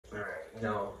you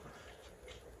know,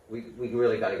 we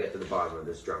really got to get to the bottom of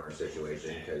this drummer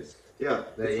situation because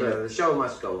the show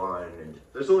must go on. And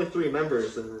there's only 3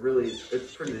 members, and really,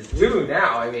 it's pretty. There's 2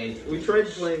 now. I mean, we tried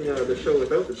playing the show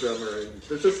without the drummer, and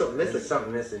there's just something missing. There's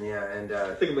something missing, yeah. And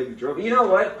I think it might be drummer. You know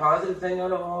what? Positive thing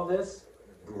out of all this: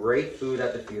 great food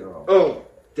at the funeral. Oh.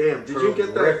 Damn, did you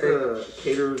get that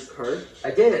caterer's card?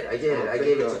 I did. I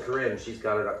gave it to Corinne. She's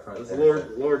got it up front.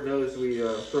 Lord knows we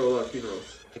throw a lot of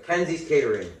funerals. Mackenzie's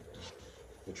Catering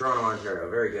in Toronto, Ontario.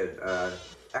 Very good.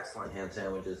 Excellent ham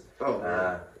sandwiches.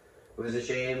 Oh, it was a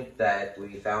shame that we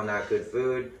found that good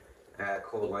food at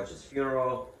Cold Lunch's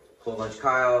funeral. Cold Lunch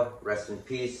Kyle, rest in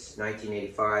peace,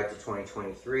 1985 to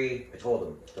 2023. I told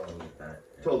him, don't eat that.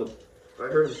 Told him. I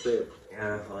heard him say it.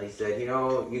 Yeah, well, he said, you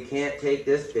know, you can't take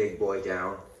this big boy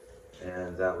down.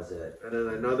 And that was it. And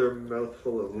then another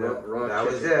mouthful of raw that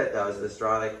chicken. was it. That was the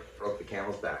straw that broke the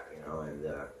camel's back, you know, and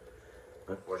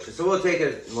unfortunately. So we'll take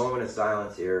a moment of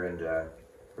silence here and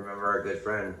remember our good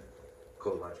friend,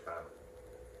 Cold Lunch Kyle.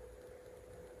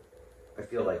 I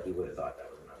feel like he would have thought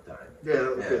that was enough time. Yeah,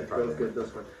 that was good. That was good.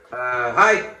 That's fine.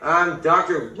 Hi, I'm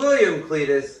Dr. William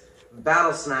Cletus,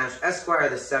 BattleSmash, Esquire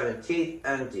the 17th,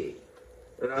 MD.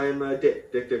 And I'm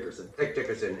Dick Dickerson. Dick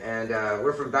Dickerson. And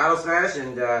we're from BattleSmash,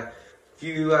 and a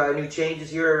few new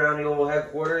changes here around the old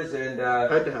headquarters. And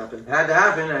had to happen. Had to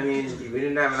happen. I mean, we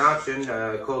didn't have an option.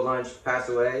 Cold Lunch passed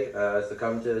away,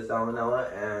 succumbed to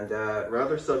salmonella, and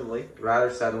rather suddenly.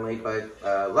 Rather suddenly, but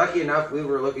lucky enough, we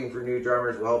were looking for new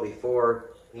drummers well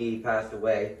before he passed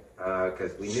away,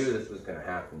 because we knew this was going to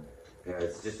happen. You know,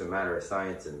 it's just a matter of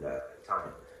science and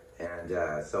time.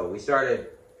 And so we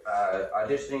started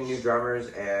auditioning new drummers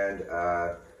and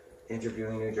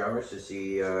interviewing new drummers to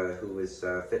see who was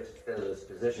fit to fill this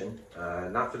position.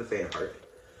 Not for the faint of heart.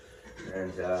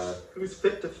 And who's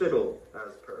fit to fiddle,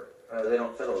 as per? They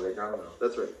don't fiddle, they drum though.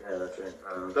 That's right. Yeah, that's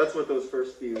right. That's what those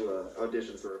first few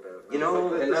auditions were about. You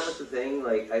know, and that was the thing.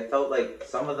 Like, I felt like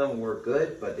some of them were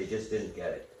good, but they just didn't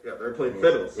get it. Yeah, they were playing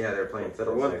fiddles. Yeah, they were playing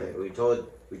fiddles. For one thing. We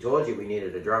told you we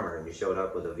needed a drummer, and you showed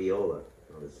up with a viola.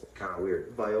 It was kind of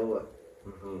weird. Viola.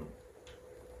 Mm-hmm.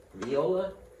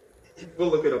 Viola? We'll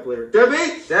look it up later.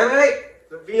 Debbie! Debbie!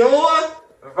 The viola?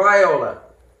 Viola.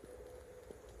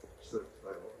 She said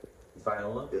viola.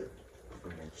 Viola? Yeah.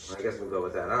 Okay. Well, I guess we'll go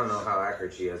with that. I don't know how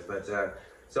accurate she is, but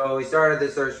so we started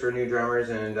the search for new drummers,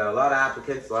 and a lot of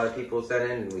applicants, a lot of people sent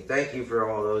in, and we thank you for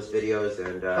all those videos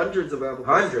and hundreds of applicants.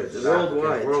 Hundreds of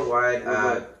worldwide.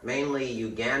 Worldwide. Mainly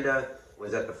Uganda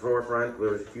was at the forefront. There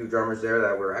was a few drummers there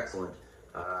that were excellent,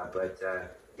 but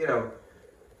you know,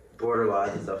 border laws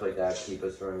and stuff like that keep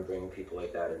us from bringing people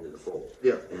like that into the fold.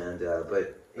 Yeah. And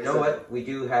but you know what? We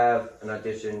do have an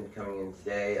audition coming in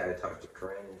today. I talked to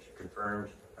Corinne and she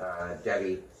confirmed.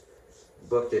 Debbie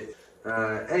booked it.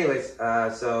 Anyways,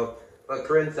 so what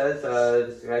Corinne says,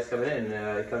 this guy's coming in.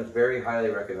 He comes very highly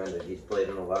recommended. He's played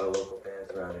in a lot of local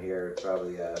bands around here.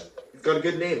 Probably. He's got a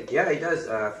good name. Yeah, he does.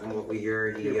 From what we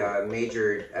hear, he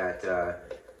majored at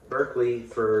Berkeley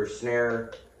for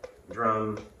snare,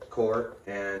 drum, corps,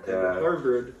 and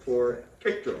Harvard for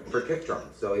kick drum.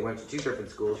 So he went to 2 different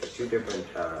schools for 2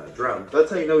 different drums. That's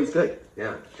how you know he's good.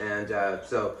 Yeah, and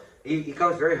so he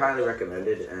comes very highly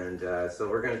recommended, and so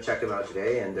we're going to check him out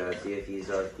today and see if he's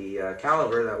of the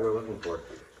caliber that we're looking for.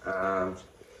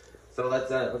 So let's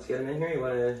get him in here. You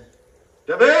want to?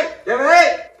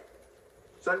 Debbie!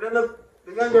 Send in the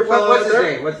younger fellow.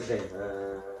 What's his name?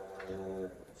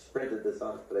 Printed this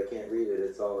off, but I can't read it.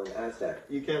 It's all in Aztec.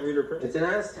 You can't read or print? It's in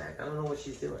Aztec. I don't know what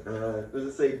she's doing. Does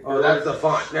it say? Oh, that's the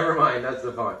font. Never mind. That's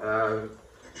the font.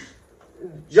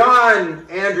 John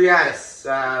Andriatis.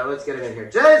 Let's get him in here.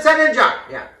 Send in John.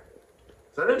 Yeah.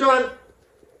 Send in John.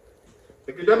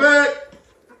 Thank you, Debbie.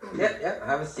 Yeah.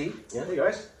 Have a seat. Yeah. Hey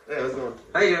guys. Hey, how's it going?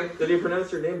 How you doing? Did you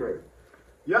pronounce your name right?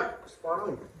 Yeah, spot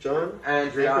on. John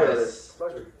Andriatis.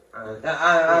 Pleasure. I'm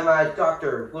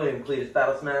Dr. William Cletus,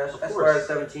 BattleSmash, Esquire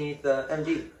 17th,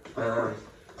 MD. I'm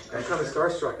kind of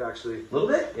starstruck, actually. A little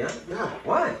bit? Yeah? Yeah.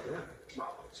 Why? Yeah.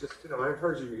 Well, it's just, I've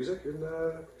heard your music and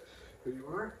who you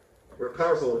are. We're a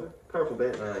powerful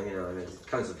band. You know, it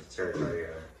comes with the territory.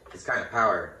 It's kind of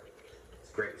power.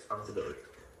 It's great responsibility.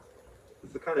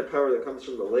 It's the kind of power that comes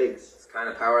from the legs. It's the kind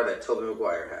of power that Tobey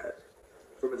Maguire had.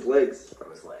 From his legs.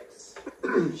 From his legs.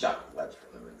 Shot webs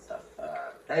from them and stuff.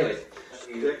 Anyways.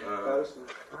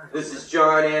 This is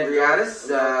John Andriatis.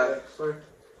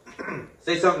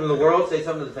 Say something to the world, say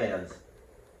something to the fans.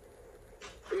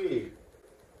 Hey.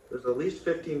 There's at least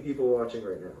 15 people watching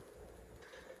right now.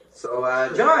 So,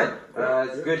 John,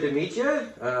 it's good to meet you.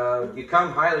 You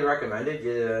come highly recommended.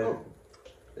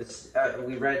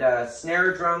 We read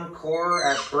snare drum corps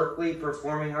at Berkeley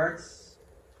Performing Arts.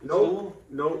 No,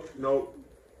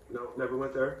 never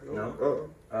went there. No?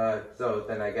 Oh, So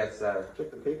then I guess,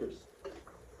 check the papers.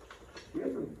 Do you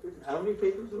even have any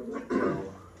papers over there? no.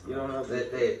 You don't have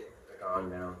They're gone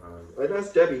now. I'd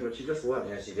asked Debbie, but she just left.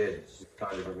 Yeah, she did. She's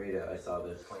gone to Bermuda. I saw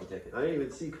the plane ticket. I didn't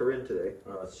even see Corinne today.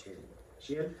 Well, she's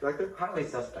She in back there? highly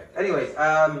suspect. Anyways,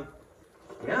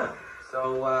 yeah.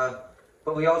 So,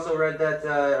 but we also read that,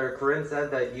 or Corinne said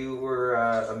that you were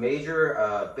a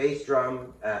major bass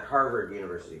drum at Harvard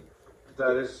University.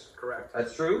 That is correct.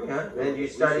 That's true, yeah? Yeah, And you we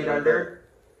studied should under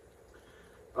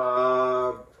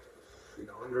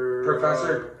Under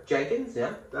Professor Jenkins,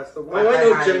 yeah? That's the Oh, one. I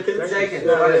know Jenkins. Jenkins,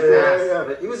 Yeah, what a yeah, pass. yeah.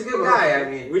 But he was a good guy, I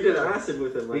mean. We did acid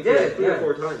with him. Like We did, three yeah. or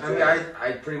four times. I mean, yeah.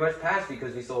 I pretty much passed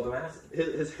because we sold him acid.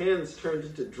 His hands turned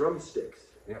into drumsticks.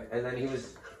 Yeah, and then he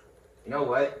was, you know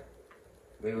what?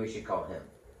 Maybe we should call him.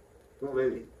 Well,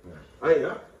 maybe. Yeah.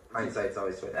 Yeah. Hindsight's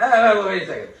always sweet. Wait a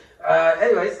second.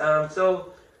 Anyways,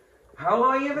 so how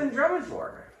long you been drumming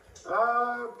for?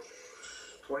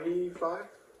 25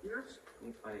 years.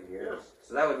 25 years.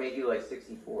 So that would make you like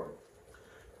 64.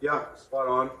 Yeah, spot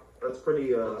on. That's pretty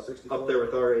 64. up there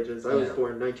with our ages. I was Yeah.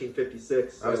 born in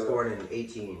 1956. I was born in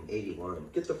 1881.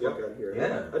 Get the fuck out of here.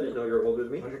 Yeah. I didn't know you were older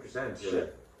than me. 100%.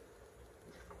 Shit.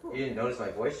 You didn't notice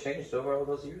my voice changed over all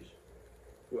those years?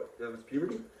 What? That was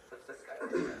puberty? What's this guy?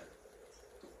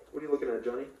 What are you looking at,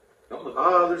 Johnny? Don't look.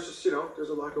 There's just, there's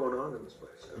a lot going on in this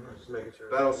place. Just making sure.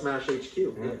 BattleSmash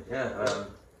HQ. Yeah.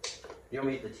 You'll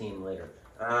meet the team later.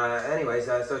 Anyways,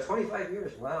 so 25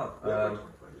 years. Wow.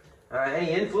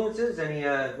 Any influences?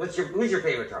 Who's your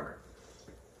favorite drummer?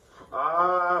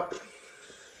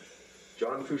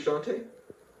 John Frusciante?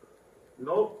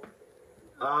 Nope.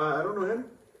 I don't know him.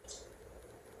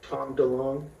 Tom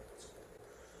DeLonge?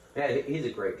 Yeah, he's a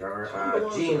great drummer. Tom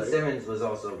DeLonge's Gene alright. Simmons was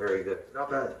also very good.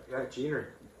 Not bad. Yeah, Jeaner.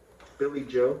 Billy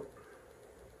Joe?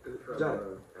 Is that?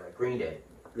 Green Day.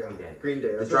 Yeah. Green Day. Green Day.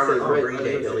 I The was gonna drummer say from Red- Green I was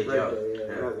Day, gonna say Billy Red Joe. Day,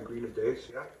 Yeah, the Green of Days.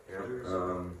 Yeah.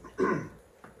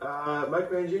 Yeah.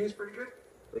 Mike Mangini's pretty good.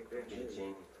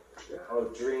 Gene. Yeah. Oh,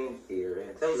 Dream Theater.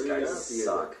 Those Dream guys Theater.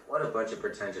 suck. What a bunch of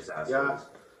pretentious assholes. Yeah.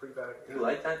 Pretty bad. You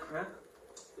like that crap?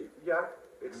 Yeah.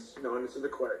 It's and it's an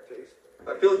acquired taste.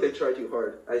 I feel like they try too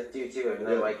hard. I do too. And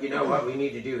they're like, you know what we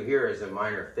need to do here is a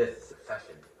minor fifth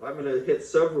succession. I'm gonna hit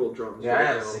several drums. Yeah, I right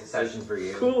have a now. succession for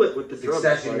you. Cool it with the drums.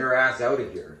 Succession like- your ass out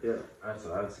of here. Yeah. That's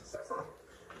what I'm successful.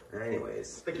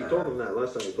 Anyways. I think you told them that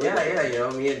last time we played. Yeah,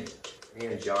 me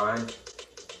and John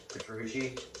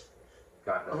Petrucci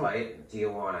got in a fight in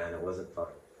Tijuana and it wasn't fun.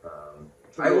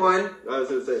 I won I was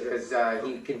gonna say, because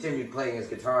he continued playing his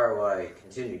guitar while I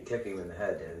continued kicking him in the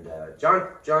head. And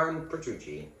John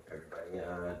Petrucci, everybody,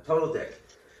 total dick.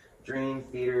 Dream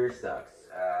Theater sucks.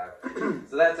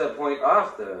 So that's a point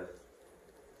off the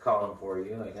column for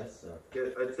you, I guess.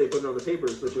 I'd say put it on the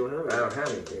papers, but you don't have it. I don't have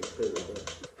anything.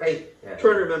 Hey, yeah.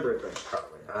 Try to remember it though.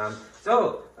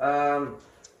 Probably.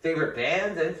 Favorite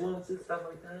bands, influences, stuff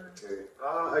like that?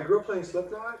 I grew up playing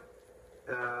Slipknot.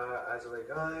 As a late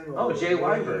guy. Oh, Jay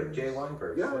Weinberg. Jay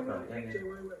Weinberg. Yeah, Slipknot, yeah. Jay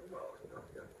Weinberg. Well,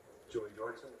 yeah. Joey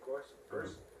Jordison, of course.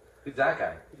 First. Who's that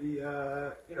guy? He, he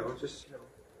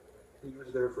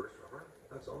was their first drummer.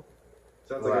 That's all.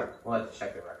 Sounds We'll like have, we'll have to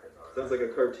check the records on it. sounds like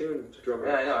a cartoon drummer.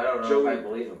 Yeah, I know. I don't know Joey- if I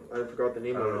believe him. I forgot the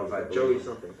name I don't of know it. if I believe Joey it.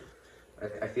 something.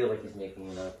 I feel like he's making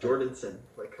it up. Jordanson.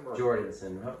 Like, come on.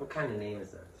 Jordanson. What kind of name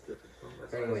is that?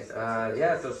 That's Anyways, nice.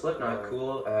 yeah, so Slipknot,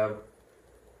 cool.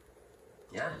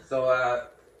 Yeah, so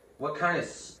what kind of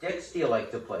sticks do you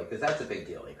like to play? Because that's a big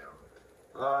deal, you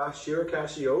know.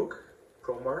 Shirakashi Oak,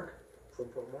 Promark, from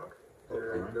Promark.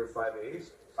 Okay. They're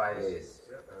 5As. 5As.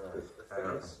 Yeah. I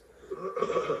don't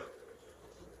know.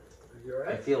 You I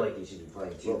alright? feel like you should be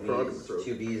playing two Well, frog Bs, throat.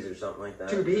 two Bs or something like that.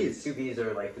 2 Bs. Two Bs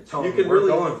are like the tone You can we're really-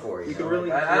 going for. you know? can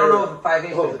really I don't know hear- if a 5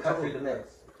 A's Oh, will the cut tone. through the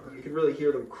mix. You can really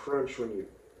hear them crunch when you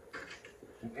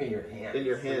In your hands. in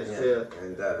your hands. Yeah.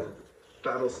 And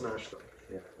Battle smash them.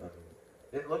 yeah,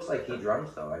 it looks like he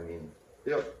drums though. I mean,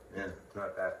 Yep. yeah,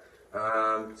 not bad.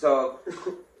 So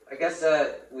I guess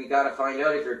we got to find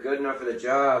out if you're good enough for the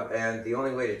job, and the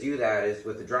only way to do that is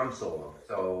with the drum solo.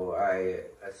 So I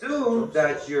assume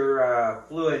that you're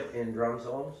fluent in drum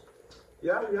solos.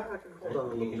 Yeah, I can hold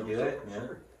on a You little can jump do it,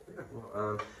 solo. yeah.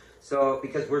 Sure. So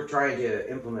because we're trying to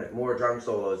implement more drum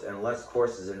solos and less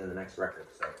courses into the next record.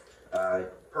 So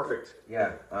Perfect.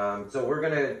 yeah. So we're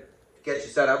gonna get you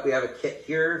set up. We have a kit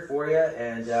here for you,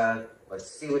 and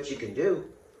let's see what you can do.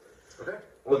 Okay.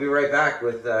 We'll be right back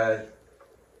with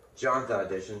John's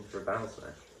audition for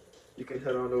BattleSmash. You can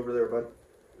head on over there, bud.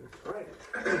 Alright.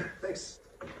 Thanks.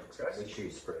 Thanks, guys. Make sure you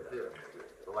spray that.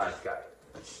 The last guy.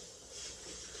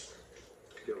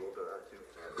 Get a little bit of that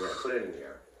too. Yeah, put it in the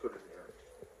air. Put it in there.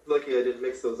 Lucky I didn't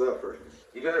mix those up. Or...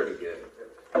 You better be good.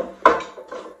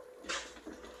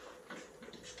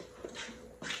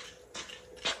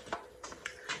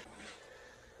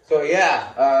 So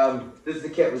yeah, this is the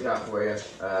kit we got for you.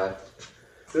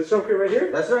 This jump kit right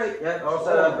here? That's right. Yeah, all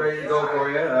set up, ready to go for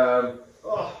you.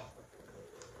 Oh.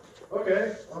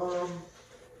 Okay.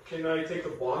 Can I take the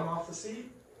bottom off the seat?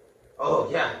 Oh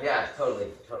yeah, totally.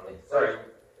 Sorry,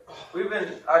 we've been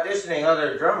auditioning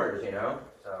other drummers, you know.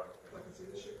 So. I can see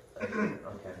this shit.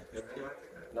 Okay.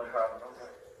 No problem.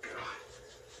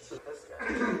 What's with this guy?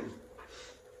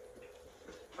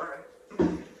 All right.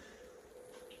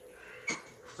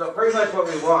 So pretty much what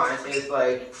we want is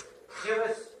like, give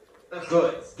us the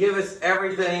goods. Give us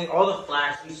everything, all the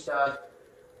flashy stuff.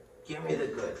 Give me the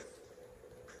goods.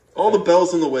 All the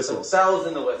bells and the The whistles. bells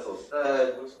and the whistles.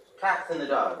 The cats and the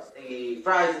dogs. The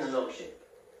fries and the milkshake.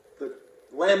 The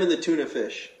lamb and the tuna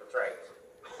fish. That's right.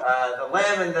 The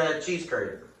lamb and the cheese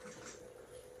curd.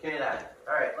 Give me that.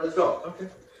 All right, let's go. Okay.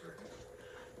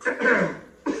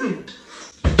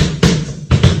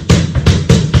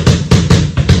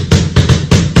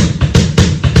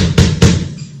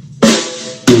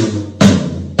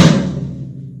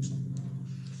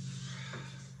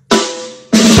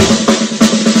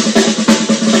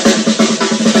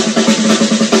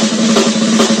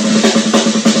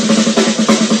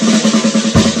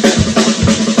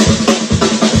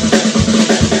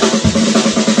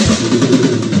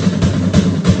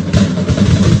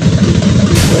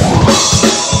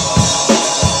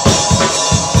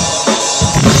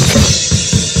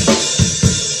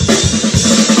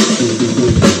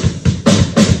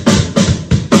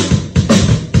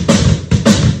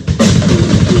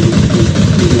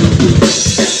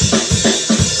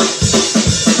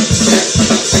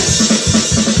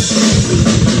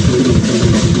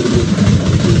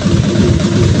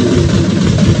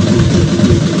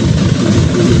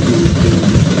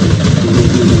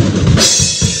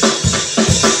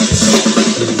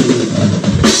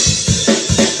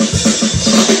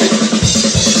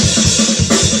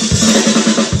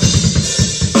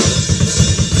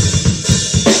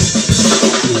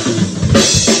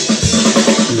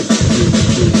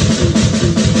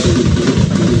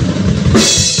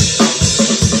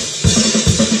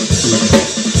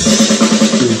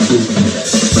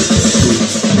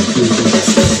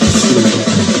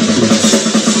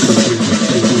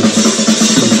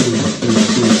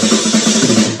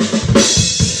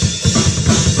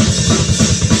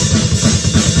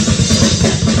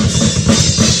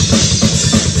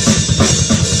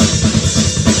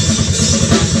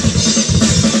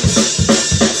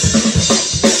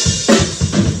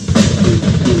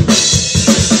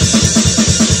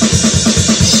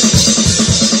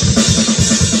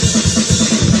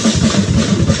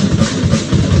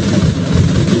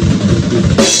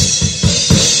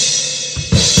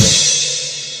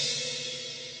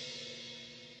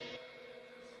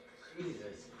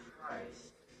 Jesus Christ.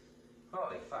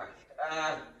 Holy fuck.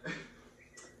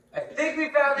 I think we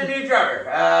found a new drummer.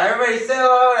 Everybody say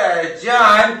hello to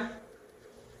John.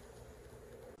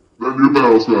 That new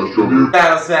BattleSmash drummer.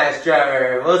 BattleSmash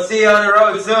drummer. We'll see you on the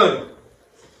road soon.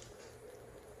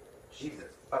 Jesus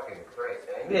fucking Christ,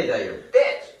 man. You made that your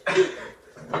bitch.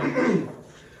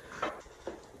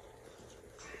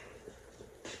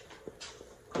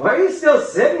 Why are you still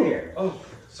sitting here? Oh,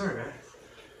 sorry, man.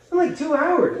 It's been like 2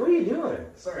 hours. What are you doing?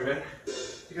 Sorry, man.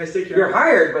 You guys take care. You're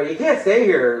hired, but you can't stay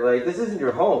here. Like, this isn't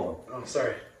your home. Oh,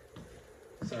 sorry.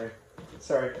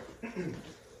 Sorry.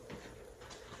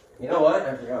 You know what?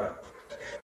 I forgot.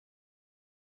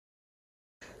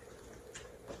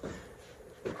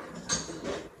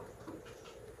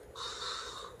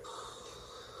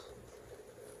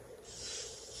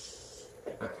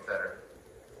 That's better.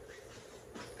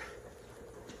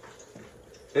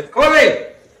 It's coming!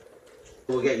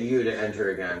 We'll get you to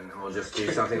enter again, and we'll just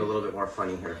do something a little bit more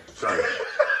funny here. Sorry.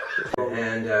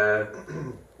 And,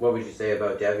 what would you say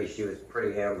about Debbie? She was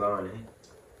pretty hands-on, eh?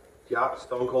 Yeah,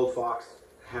 Stone Cold Fox,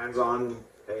 hands-on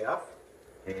AF.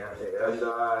 Yeah. And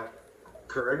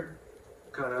Corinne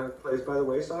kind of plays by the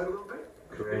wayside a little bit.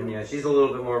 Corinne, yeah, she's a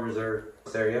little bit more reserved.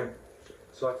 There, yeah.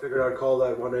 So I figured I'd call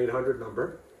that 1-800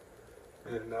 number,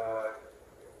 and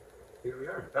here we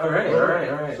are. All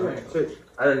right. So,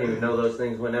 I didn't even know those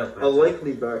things went up. A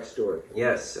likely backstory.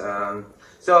 Yes.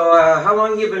 So, how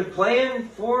long you been playing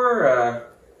for?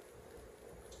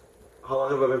 how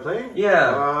long have I been playing?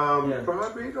 Yeah. Yeah.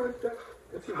 Probably like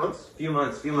a few months. Few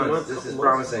months. This couple is months.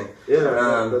 promising. Yeah,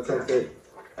 that sounds good.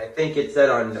 I think it said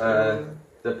on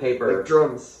the paper Like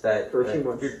drums that for a few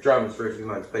months. drums for a few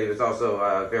months, but he was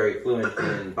also very fluent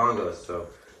in bongos, so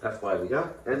that's why we Yeah,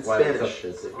 and why we Spanish.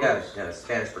 took this. Yeah,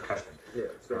 Spanish percussion. Yeah.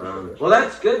 It's very short. Well,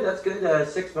 that's good. That's good.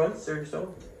 6 months or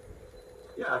so.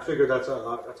 Yeah, I figured that's all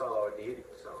I would need.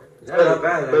 So. Yeah, not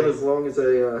bad. About as long as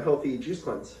a healthy juice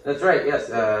cleanse. That's right. Yes.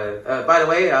 By the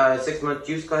way, 6-month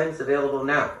juice cleanse available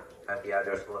now at the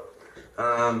address below.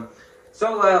 Well,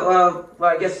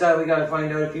 I guess we gotta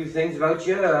find out a few things about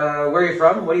you. Where are you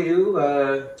from? What do you do?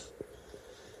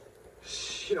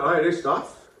 You know, I do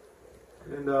stuff,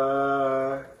 and you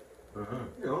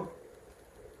know.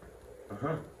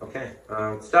 Okay.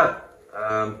 Stuff.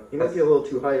 He might be a little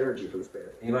too high energy for this band.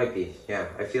 He might be. Yeah.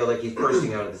 I feel like he's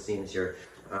bursting out of the seams here.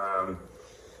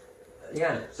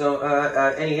 Yeah. So,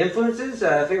 any influences?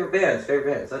 Favorite bands?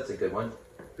 That's a good one.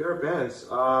 Favorite bands?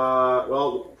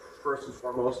 Well, first and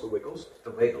foremost, the Wiggles.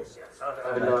 The Wiggles. Yes.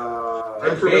 And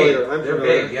I'm familiar. They're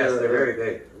big. Yes, they're very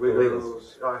big.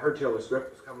 Wiggles. I heard Taylor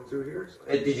Swift was coming through here. So.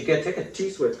 Did you get tickets?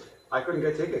 T-Swift. I couldn't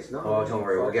get tickets. No. Oh, don't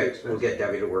worry. We'll get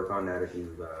Debbie to work on that if you.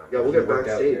 Yeah, we'll if you get work out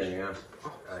backstage. there,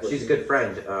 yeah. She's a good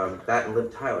friend. That and Liv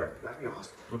Tyler. That'd be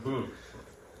awesome.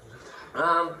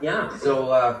 Yeah.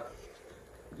 So,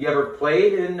 you ever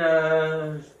played in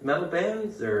metal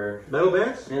bands or? Metal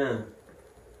bands? Yeah.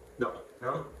 No.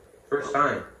 No. First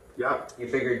time. Yeah. You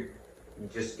figured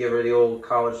you'd just give her the old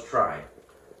college try.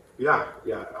 Yeah.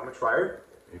 I'm a trier.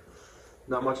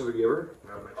 Not much of a giver.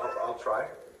 I'll try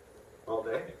all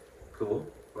day. Cool.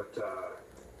 But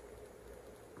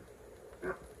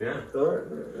Yeah. All right.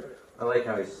 I like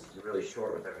how he's really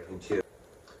short with everything too.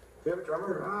 favorite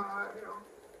drummer? You know,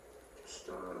 just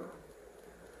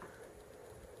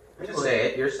Just say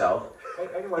it yourself.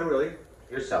 anyone really.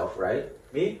 Yourself, right?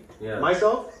 Me? Yeah.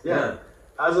 Myself? Yeah.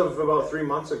 As of about 3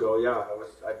 months ago, yeah,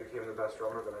 I became the best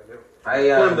drummer that I knew.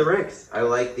 Climb the ranks. I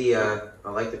like the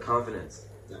confidence.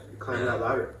 Yeah, you climb that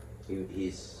ladder.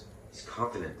 He's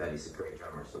confident that he's a great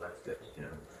drummer, so that's good. You know,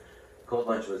 Cold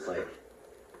Lunch was like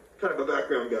Kind of a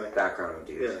background guy. background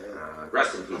dude. Yeah.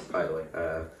 Rest in peace, by the way.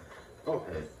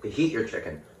 Heat your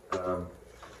chicken.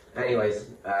 Anyways,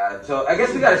 so I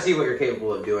guess we got to see what you're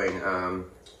capable of doing.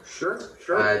 Sure.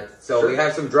 We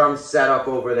have some drums set up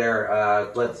over there.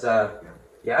 Let's.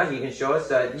 Yeah, you can show us.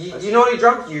 You know any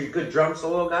drums? You a good drum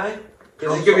solo guy?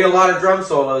 Because there's gonna be a lot of drum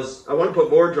solos. I want to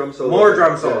put more drum solos. More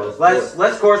drum solos. Yeah.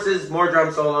 Less courses, more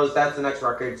drum solos. That's the next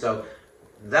record. So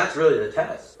that's really the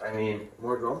test. I mean,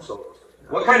 More drum solos.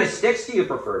 what kind of sticks do you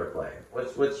prefer to play?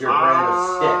 What's your brand of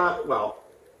stick? Well,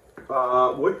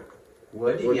 wood.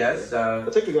 Wood, Wood. yes. I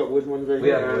think we got wood ones right We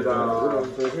here. have And, wood wood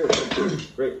ones right here.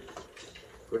 Great.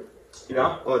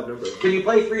 Yeah. Odd number. Can you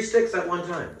play 3 sticks at one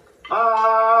time?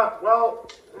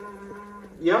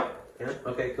 Yeah. Yeah.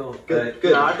 Okay. Cool. Good.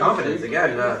 Yeah, I can Confidence three.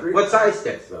 again. Three. What size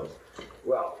sticks though?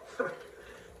 Well,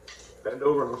 bend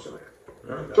over and I'll show you.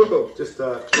 Go. Just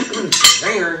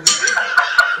Ringer.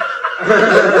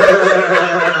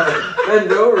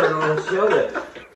 Bend over and I'll show you.